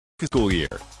school year.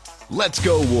 Let's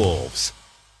go Wolves.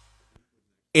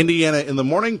 Indiana in the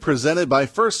Morning, presented by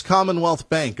First Commonwealth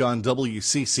Bank on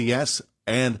WCCS.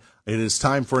 And it is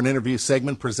time for an interview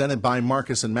segment presented by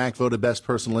Marcus & Mack, voted Best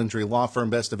Personal Injury Law Firm,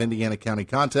 Best of Indiana County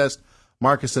Contest.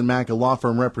 Marcus & Mack, a law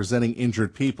firm representing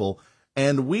injured people.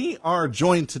 And we are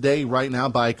joined today right now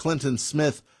by Clinton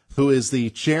Smith, who is the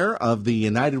chair of the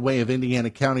United Way of Indiana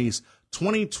County's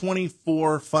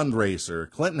 2024 fundraiser.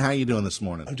 Clinton, how you doing this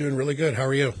morning? I'm doing really good. How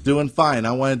are you? Doing fine.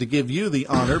 I wanted to give you the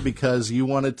honor because you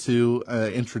wanted to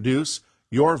introduce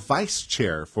your vice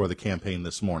chair for the campaign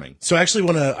this morning. So actually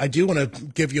I do want to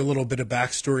give you a little bit of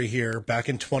backstory here. Back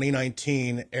in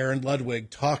 2019, Aaron Ludwig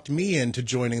talked me into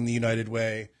joining the United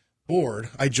Way board.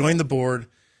 I joined the board,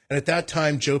 and at that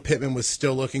time, Joe Pittman was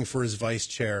still looking for his vice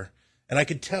chair. And I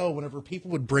could tell whenever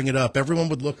people would bring it up, everyone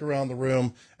would look around the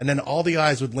room, and then all the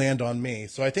eyes would land on me.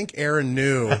 So I think Aaron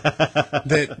knew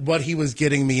that what he was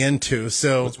getting me into.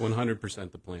 So that's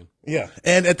 100% the plan. Yeah.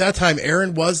 And at that time,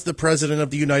 Aaron was the president of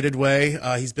the United Way.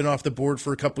 He's been off the board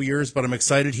for a couple years, but I'm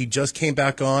excited. He just came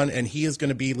back on, and he is going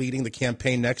to be leading the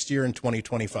campaign next year in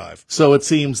 2025. So it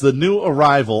seems the new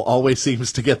arrival always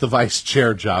seems to get the vice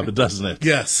chair job, doesn't it?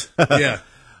 Yes. Yeah.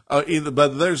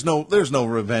 But there's no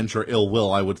revenge or ill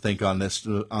will, I would think, on this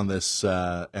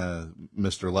Mr.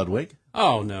 Ludwig.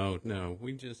 Oh no,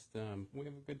 we just we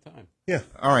have a good time. Yeah.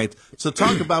 All right. So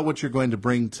talk about what you're going to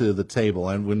bring to the table,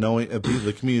 and we know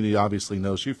the community obviously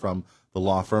knows you from the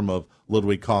law firm of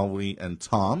Ludwig, Colley, and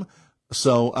Tom.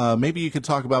 So maybe you could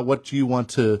talk about what you want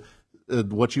to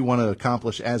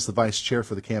accomplish as the vice chair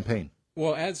for the campaign.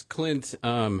 Well, as Clint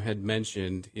had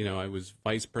mentioned, I was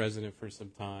vice president for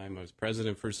some time. I was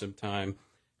president for some time.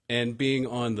 And being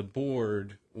on the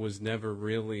board was never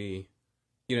really,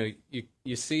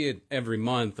 you see it every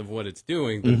month of what it's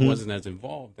doing, but it wasn't as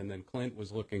involved. And then Clint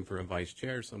was looking for a vice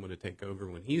chair, someone to take over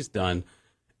when he's done,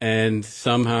 and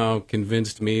somehow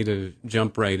convinced me to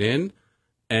jump right in.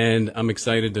 And I'm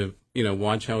excited to,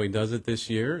 watch how he does it this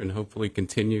year and hopefully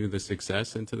continue the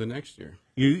success into the next year.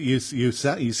 You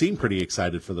seem pretty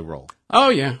excited for the role. Oh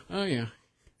yeah.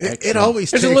 It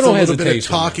always There's takes a little bit of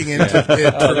talking into it.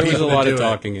 There was a lot of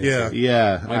talking into it.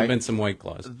 Yeah. Might have been some White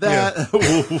Claws.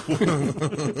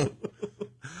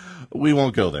 We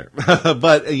won't go there.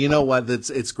 But you know what?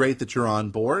 It's great that you're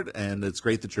on board, and it's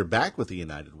great that you're back with the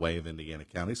United Way of Indiana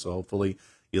County. So hopefully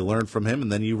you learn from him,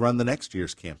 and then you run the next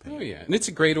year's campaign. Oh, yeah. And it's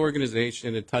a great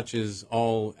organization. It touches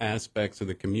all aspects of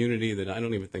the community that I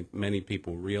don't even think many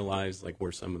people realize, like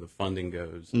where some of the funding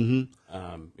goes.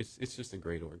 It's just a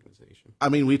great organization. I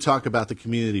mean, we talk about the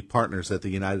community partners that the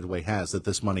United Way has, that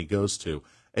this money goes to.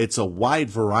 It's a wide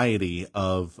variety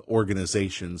of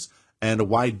organizations and a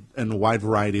wide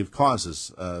variety of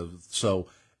causes. So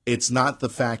it's not the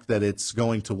fact that it's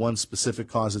going to one specific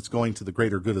cause, it's going to the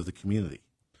greater good of the community.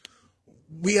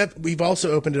 We've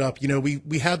also opened it up.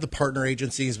 We had the partner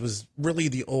agencies was really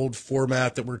the old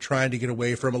format that we're trying to get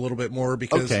away from a little bit more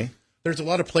because there's a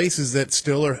lot of places that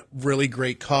still are really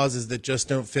great causes that just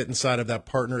don't fit inside of that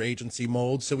partner agency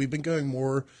mold. So we've been going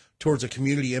more towards a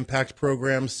community impact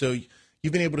program. So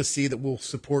you've been able to see that we'll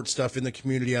support stuff in the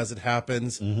community as it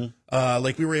happens.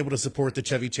 Like we were able to support the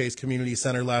Chevy Chase Community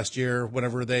Center last year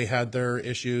whenever they had their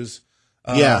issues.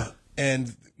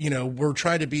 And, we're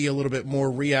trying to be a little bit more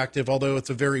reactive, although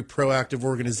it's a very proactive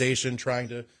organization trying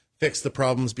to fix the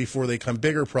problems before they become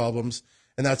bigger problems.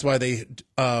 And that's why they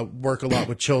work a lot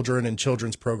with children and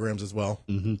children's programs as well.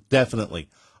 Definitely.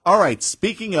 All right.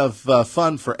 Speaking of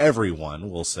fun for everyone,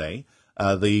 we'll say,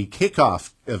 the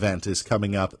kickoff event is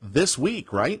coming up this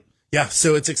week, right? Yeah,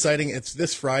 so it's exciting. It's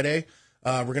this Friday.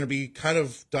 We're going to be kind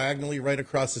of diagonally right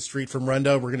across the street from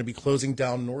Renda. We're going to be closing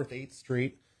down North 8th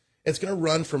Street. It's going to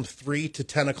run from 3 to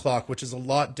 10 o'clock, which is a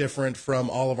lot different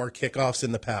from all of our kickoffs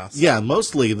in the past. Yeah,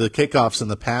 mostly the kickoffs in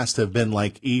the past have been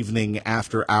like evening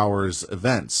after hours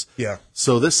events. Yeah.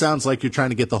 So this sounds like you're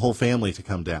trying to get the whole family to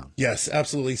come down. Yes,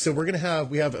 absolutely. So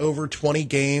we have over 20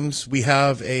 games. We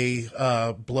have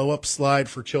a blow-up slide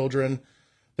for children.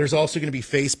 There's also going to be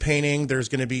face painting. There's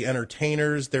going to be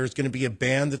entertainers. There's going to be a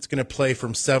band that's going to play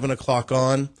from 7 o'clock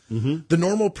on. The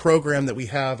normal program that we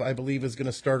have, I believe, is going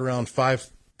to start around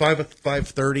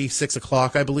 5:30, 6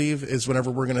 o'clock, I believe, is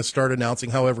whenever we're going to start announcing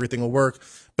how everything will work.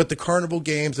 But the carnival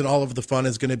games and all of the fun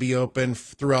is going to be open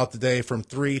throughout the day from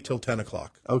 3 till 10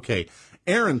 o'clock. Okay.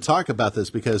 Aaron, talk about this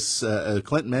because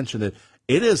Clint mentioned it.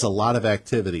 It is a lot of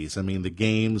activities. I mean, the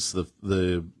games,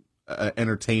 the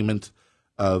entertainment,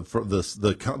 for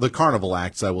the carnival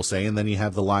acts, I will say, and then you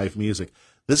have the live music.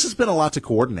 This has been a lot to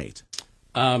coordinate.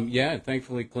 Yeah,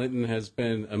 thankfully Clinton has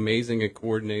been amazing at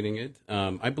coordinating it.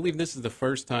 I believe this is the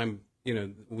first time,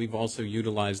 we've also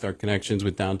utilized our connections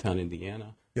with downtown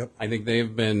Indiana. Yep. I think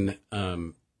they've been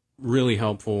really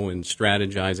helpful in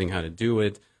strategizing how to do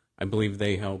it. I believe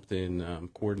they helped in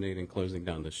coordinating closing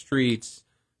down the streets.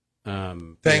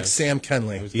 Thanks, Sam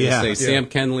Kenley. I was going to say, Sam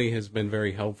Kenley has been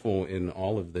very helpful in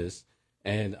all of this.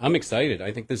 And I'm excited.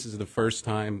 I think this is the first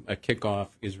time a kickoff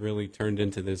is really turned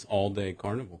into this all-day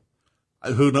carnival.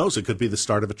 Who knows? It could be the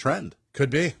start of a trend. Could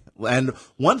be. And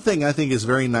one thing I think is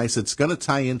very nice, it's going to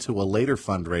tie into a later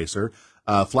fundraiser.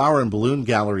 Flower and Balloon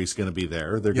Gallery is going to be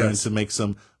there. They're going to make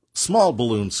some small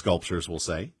balloon sculptures, we'll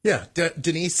say. Yeah.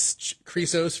 Denise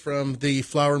Chrysos from the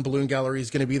Flower and Balloon Gallery is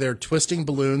going to be there twisting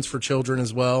balloons for children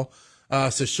as well.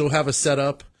 So she'll have a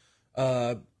setup.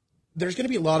 There's going to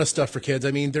be a lot of stuff for kids.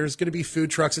 I mean, there's going to be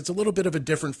food trucks. It's a little bit of a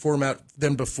different format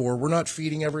than before. We're not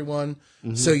feeding everyone.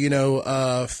 So,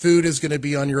 food is going to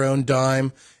be on your own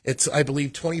dime. It's, I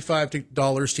believe,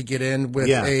 $25 to get in with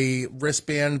a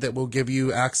wristband that will give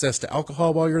you access to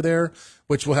alcohol while you're there,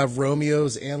 which will have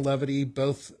Romeo's and Levity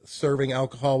both serving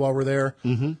alcohol while we're there.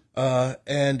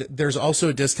 And there's also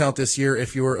a discount this year.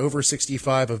 If you're over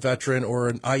 65, a veteran, or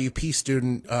an IUP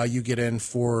student, you get in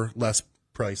for less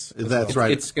price. That's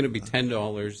right. It's going to be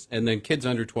 $10, and then kids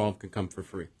under 12 can come for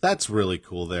free. That's really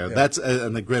cool there. Yeah. That's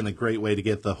a great way to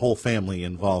get the whole family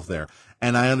involved there.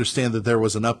 And I understand that there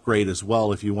was an upgrade as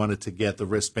well if you wanted to get the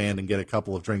wristband and get a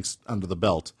couple of drinks under the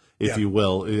belt, if you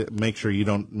will. Make sure you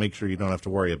don't have to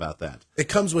worry about that. It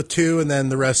comes with 2, and then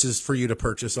the rest is for you to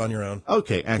purchase on your own.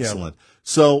 Okay, excellent.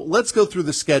 So let's go through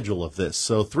the schedule of this.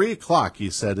 So 3 o'clock, you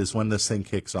said, is when this thing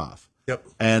kicks off. Yep.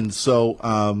 And so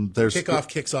there's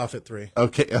kicks off at 3.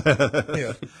 Okay.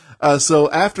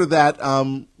 So after that,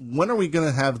 when are we going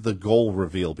to have the goal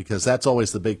reveal? Because that's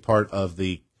always the big part of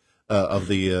the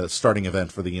starting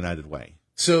event for the United Way.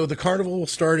 So the carnival will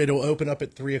start. It'll open up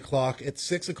at 3 o'clock. At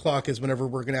 6 o'clock is whenever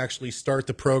we're going to actually start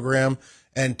the program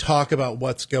and talk about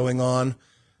what's going on.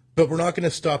 But we're not going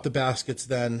to stop the baskets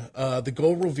then. The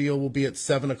goal reveal will be at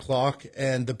 7 o'clock,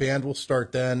 and the band will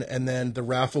start then, and then the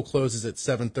raffle closes at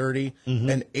 7:30,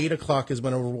 and 8 o'clock is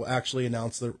when we'll actually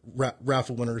announce the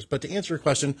raffle winners. But to answer your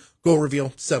question, goal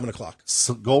reveal, 7 o'clock.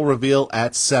 So goal reveal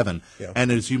at 7. Yeah.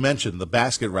 And as you mentioned, the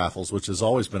basket raffles, which has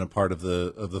always been a part of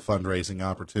the fundraising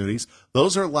opportunities,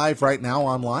 those are live right now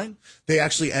online? They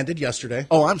actually ended yesterday.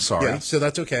 Oh, I'm sorry. Yeah, so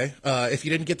that's okay. If you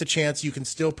didn't get the chance, you can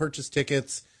still purchase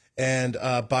tickets and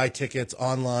buy tickets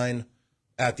online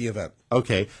at the event.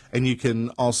 Okay, and you can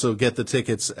also get the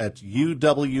tickets at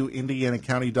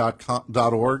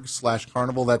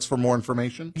uwindianacounty.org/carnival. That's for more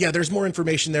information? Yeah, there's more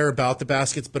information there about the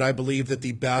baskets, but I believe that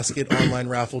the basket online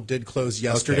raffle did close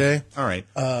yesterday. Okay. All right.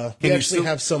 We actually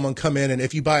have someone come in, and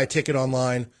if you buy a ticket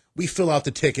online, we fill out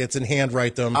the tickets and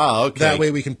handwrite them. Oh, okay. That way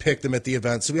we can pick them at the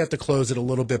event. So we have to close it a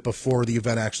little bit before the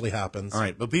event actually happens. All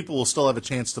right. But people will still have a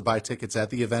chance to buy tickets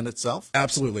at the event itself?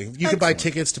 Absolutely. You can buy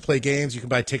tickets to play games. You can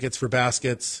buy tickets for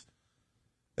baskets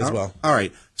as well. All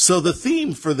right. So the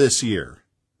theme for this year,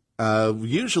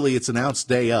 usually it's announced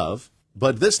day of,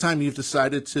 but this time you've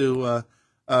decided to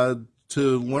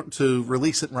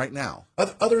release it right now.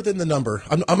 Other than the number,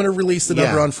 I'm going to release the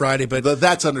number on Friday, but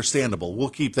that's understandable. We'll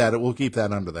keep that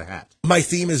under the hat. My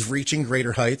theme is reaching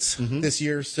greater heights this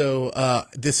year. So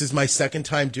this is my second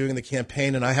time doing the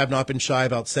campaign, and I have not been shy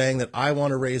about saying that I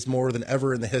want to raise more than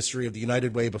ever in the history of the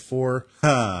United Way before.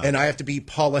 And I have to beat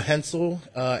Paula Hensel,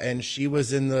 and she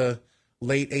was in the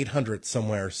late 800s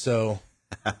somewhere. So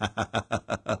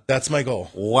that's my goal.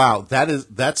 Wow,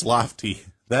 that's lofty.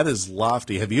 That is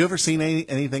lofty. Have you ever seen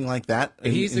anything like that?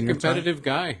 He's a competitive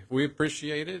guy. We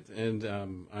appreciate it, and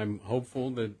I'm hopeful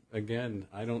that, again,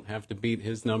 I don't have to beat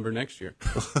his number next year.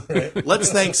 Right.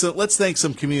 Let's thank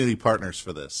some community partners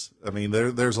for this. I mean,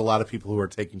 there's a lot of people who are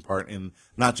taking part in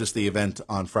not just the event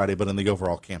on Friday, but in the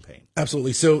overall campaign.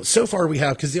 Absolutely. So far we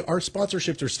have, because our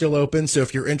sponsorships are still open. So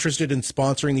if you're interested in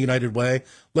sponsoring the United Way,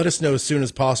 let us know as soon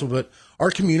as possible. But our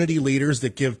community leaders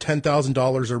that give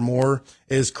 $10,000 or more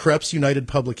is Krebs United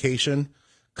Publication,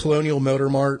 Colonial Motor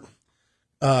Mart,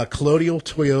 Colonial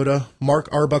Toyota, Mark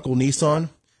Arbuckle Nissan,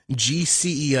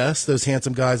 GCES, those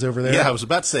handsome guys over there. Yeah, I was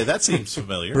about to say, that seems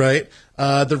familiar. Right.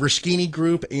 The Rishkini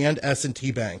Group and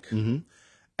S&T Bank. Mm-hmm.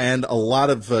 And a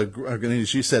lot of,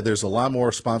 as you said, there's a lot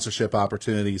more sponsorship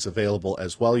opportunities available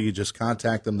as well. You just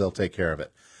contact them; they'll take care of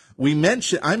it. I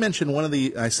mentioned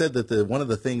I said that one of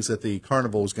the things that the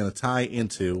carnival was going to tie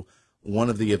into one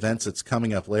of the events that's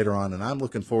coming up later on, and I'm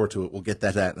looking forward to it. We'll get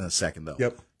that in a second, though.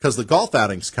 Yep. Because the golf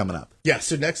outing's coming up. Yeah.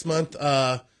 So next month,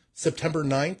 September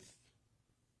 9th.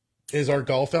 is our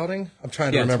golf outing. I'm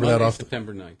trying to Yeah, remember it's Monday, that off.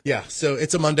 September 9th. Yeah, so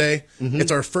it's a Monday.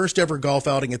 It's our first ever golf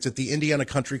outing. It's at the Indiana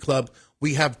Country Club.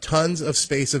 We have tons of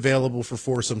space available for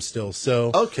foursomes still.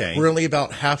 So we're only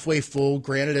about halfway full.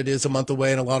 Granted, it is a month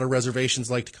away, and a lot of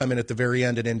reservations like to come in at the very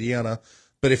end in Indiana.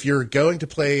 But if you're going to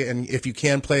play, and if you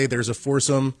can play, there's a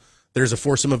foursome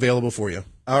available for you.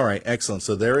 All right, excellent.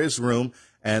 So there is room,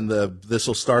 and this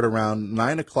will start around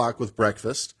 9 o'clock with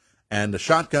breakfast, and the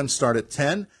shotguns start at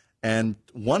 10. And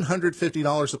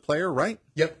 $150 a player, right?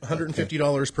 Yep,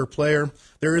 $150 per player.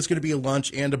 There is going to be a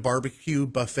lunch and a barbecue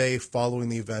buffet following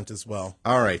the event as well.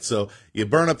 All right, so you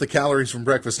burn up the calories from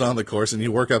breakfast on the course, and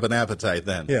you work up an appetite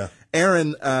then. Yeah.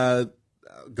 Aaron,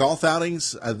 golf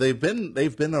outings, they've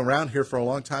been around here for a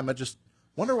long time. I just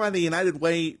wonder why the United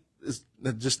Way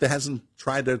just hasn't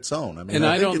tried its own. I mean, and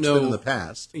I think don't it's know been in the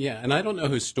past. Yeah, and I don't know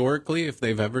historically if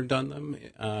they've ever done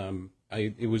them.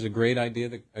 It was a great idea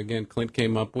that, again, Clint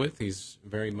came up with. He's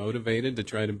very motivated to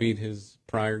try to beat his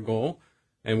prior goal,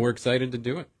 and we're excited to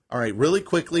do it. All right, really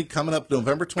quickly, coming up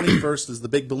November 21st is the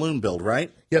big balloon build,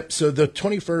 right? Yep, so the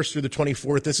 21st through the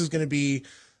 24th, this is going to be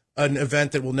an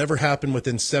event that will never happen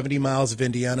within 70 miles of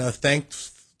Indiana.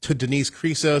 Thanks to Denise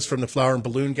Crisos from the Flower and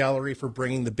Balloon Gallery for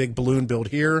bringing the big balloon build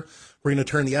here. We're going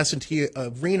to turn the S&T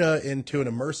Arena into an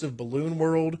immersive balloon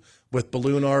world with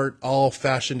balloon art, all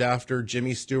fashioned after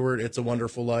Jimmy Stewart, It's a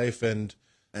Wonderful Life, and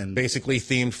basically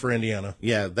themed for Indiana.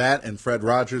 Yeah, that and Fred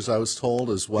Rogers, I was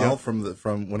told as well, Yep.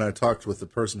 from when I talked with the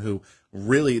person who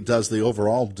really does the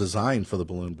overall design for the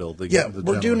balloon build.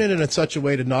 We're doing it in such a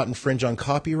way to not infringe on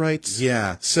copyrights.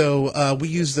 Yeah. So we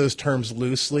use those terms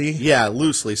loosely. Yeah,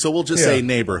 loosely. So we'll just say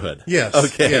neighborhood. Yes.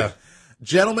 Okay. Yeah.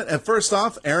 Gentlemen, and first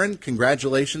off, Aaron,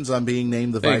 congratulations on being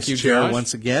named the Thank vice you, chair Josh.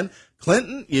 once again.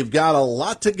 Clinton, you've got a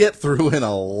lot to get through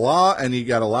and you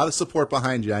got a lot of support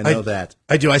behind you. I know that.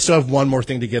 I do. I still have one more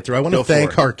thing to get through. I want to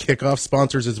thank our kickoff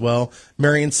sponsors as well,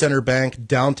 Marion Center Bank,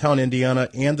 Downtown Indiana,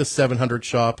 and the 700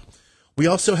 Shop. We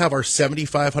also have our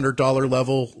 $7,500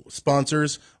 level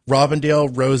sponsors, Robindale,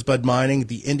 Rosebud Mining,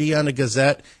 the Indiana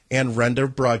Gazette, and Render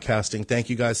Broadcasting. Thank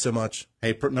you guys so much.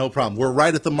 Hey, no problem. We're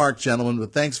right at the mark, gentlemen,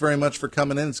 but thanks very much for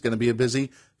coming in. It's going to be a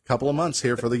busy couple of months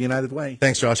here for the United Way.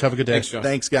 Thanks, Josh. Have a good day. Thanks, Josh.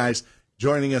 Thanks, guys.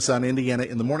 Joining us on Indiana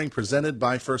in the Morning, presented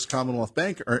by First Commonwealth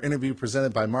Bank. Our interview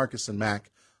presented by Marcus &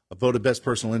 Mack, a voted best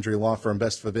personal injury law firm,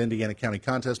 best of Indiana County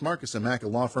contest. Marcus & Mack, a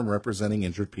law firm representing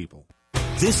injured people.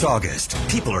 This August,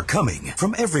 people are coming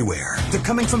from everywhere. They're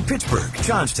coming from Pittsburgh,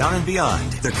 Johnstown, and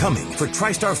beyond. They're coming for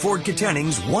TriStar Ford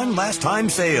Kittaning's one last time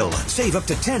sale. Save up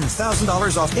to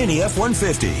 $10,000 off any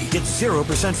F-150. Get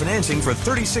 0% financing for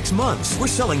 36 months. We're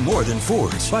selling more than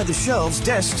Fords by the shelves,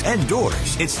 desks, and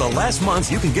doors. It's the last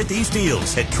month you can get these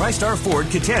deals at TriStar Ford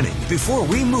Kittanning before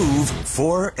we move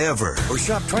forever. Or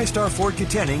shop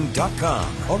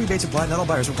TriStarFordKittanning.com. All rebates apply, not all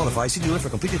buyers will qualify. See dealer for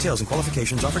complete details and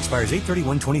qualifications. Offer expires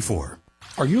 8/31/24.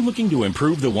 Are you looking to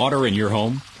improve the water in your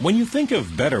home? When you think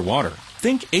of better water,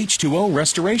 think H2O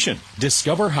Restoration.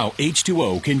 Discover how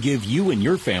H2O can give you and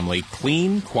your family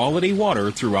clean, quality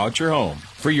water throughout your home.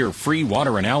 For your free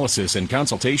water analysis and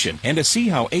consultation, and to see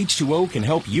how H2O can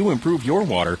help you improve your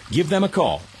water, give them a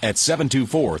call at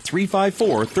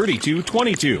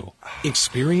 724-354-3222.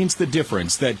 Experience the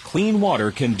difference that clean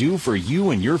water can do for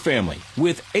you and your family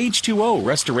with H2O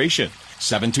Restoration.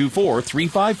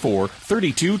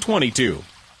 724-354-3222.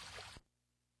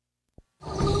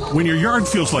 When your yard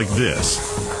feels like this,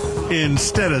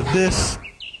 instead of this,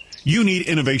 you need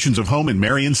Innovations of Home in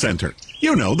Marion Center.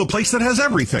 You know, the place that has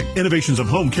everything. Innovations of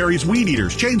Home carries weed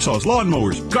eaters, chainsaws,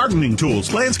 lawnmowers, gardening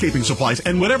tools, landscaping supplies,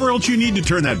 and whatever else you need to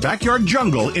turn that backyard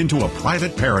jungle into a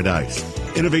private paradise.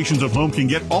 Innovations of Home can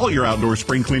get all your outdoor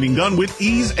spring cleaning done with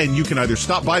ease, and you can either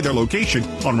stop by their location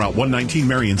on Route 119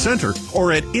 Marion Center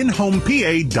or at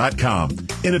inhomepa.com.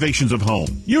 Innovations of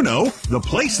Home. You know, the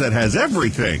place that has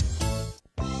everything.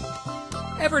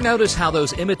 Ever notice how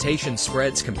those imitation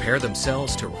spreads compare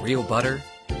themselves to real butter?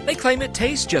 They claim it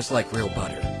tastes just like real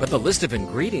butter, but the list of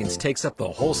ingredients takes up the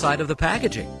whole side of the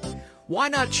packaging. Why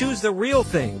not choose the real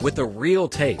thing with the real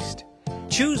taste?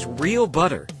 Choose real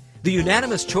butter, the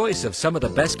unanimous choice of some of the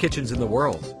best kitchens in the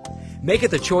world. Make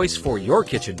it the choice for your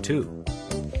kitchen, too.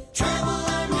 Travel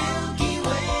our Milky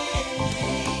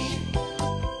Way,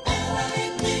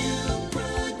 Allied Milk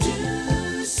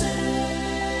Producers.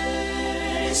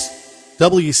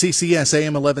 WCCS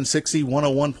AM 1160,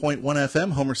 101.1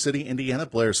 FM, Homer City, Indiana,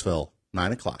 Blairsville,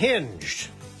 9 o'clock. Hinged.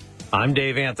 I'm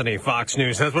Dave Anthony, Fox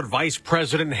News. That's what Vice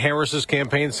President Harris's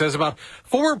campaign says about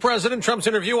former President Trump's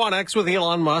interview on X with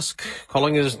Elon Musk,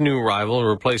 calling his new rival who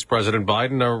replaced President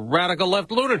Biden a radical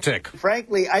left lunatic.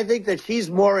 Frankly, I think that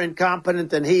she's more incompetent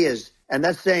than he is And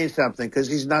that's saying something because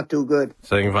he's not too good.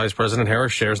 Saying Vice President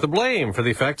Harris shares the blame for the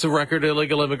effects of record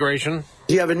illegal immigration.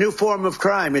 You have a new form of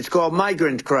crime. It's called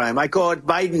migrant crime. I call it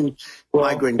Biden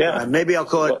migrant crime. Maybe I'll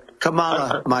call it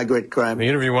Kamala migrant crime. The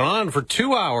interview went on for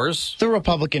 2 hours. The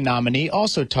Republican nominee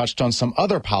also touched on some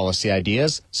other policy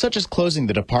ideas, such as closing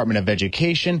the Department of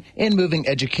Education and moving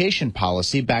education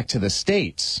policy back to the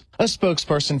states. A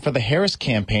spokesperson for the Harris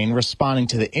campaign responding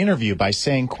to the interview by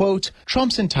saying, quote,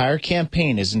 Trump's entire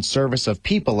campaign is in service of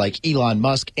people like Elon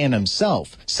Musk and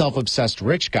himself, self-obsessed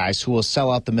rich guys who will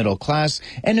sell out the middle class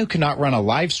and who cannot run a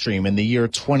live stream in the year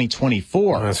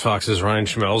 2024. That's Fox's Ryan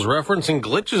Schmelz referencing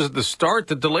glitches at the start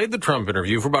that delayed the Trump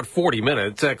interview for about 40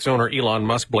 minutes. Ex-owner Elon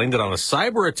Musk blamed it on a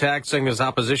cyber attack, saying his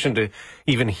opposition to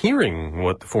even hearing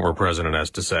what the former president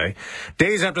has to say.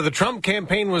 Days after the Trump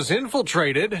campaign was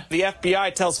infiltrated, the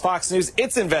FBI tells Fox News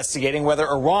it's investigating whether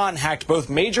Iran hacked both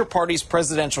major parties'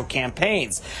 presidential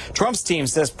campaigns. Trump's team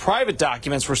says private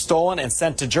documents were stolen and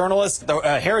sent to journalists. The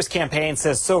Harris campaign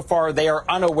says so far they are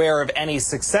unaware of any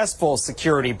successful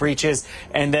security breaches.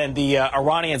 And then the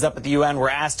Iranians up at the UN were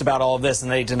asked about all of this, and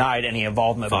they denied any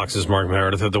involvement. Fox's Mark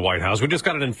Meredith at the White House. We just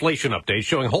got an inflation update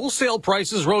showing wholesale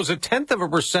prices rose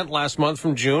 0.1% last month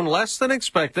from June, less than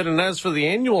expected. And as for the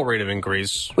annual rate of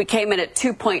increase, we came in at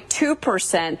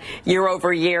 2.2% year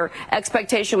over year.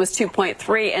 Expectation was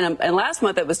 2.3, and last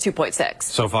month it was 2.6.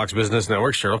 So Fox Business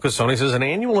Network Cheryl Casoni says an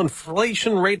annual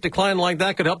inflation rate decline like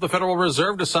that could help the Federal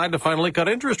Reserve decide to finally cut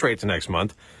interest rates next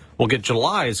month. We'll get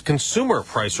July's consumer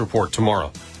price report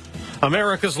tomorrow.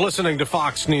 America's listening to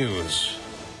Fox News.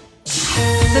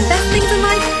 The best things in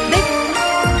life,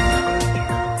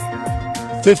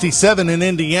 57 in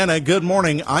Indiana. Good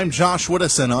morning. I'm Josh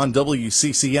Woodison on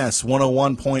WCCS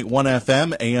 101.1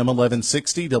 FM, AM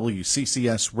 1160,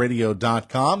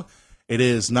 WCCSradio.com. It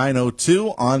is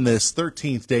 9:02 on this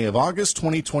 13th day of August,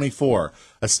 2024.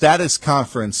 A status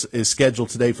conference is scheduled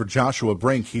today for Joshua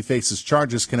Brink. He faces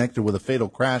charges connected with a fatal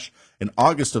crash in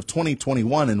August of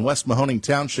 2021 in West Mahoning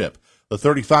Township. The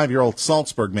 35-year-old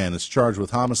Salzburg man is charged with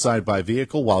homicide by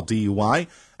vehicle while DUI,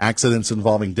 accidents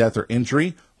involving death or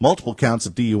injury, multiple counts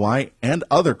of DUI, and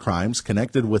other crimes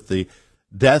connected with the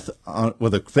death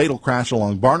with a fatal crash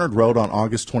along Barnard Road on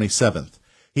August 27th.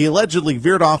 He allegedly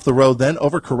veered off the road, then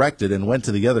overcorrected and went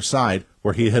to the other side,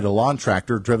 where he hit a lawn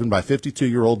tractor driven by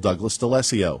 52-year-old Douglas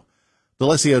D'Alessio.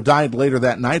 D'Alessio died later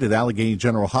that night at Allegheny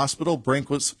General Hospital. Brink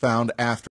was found after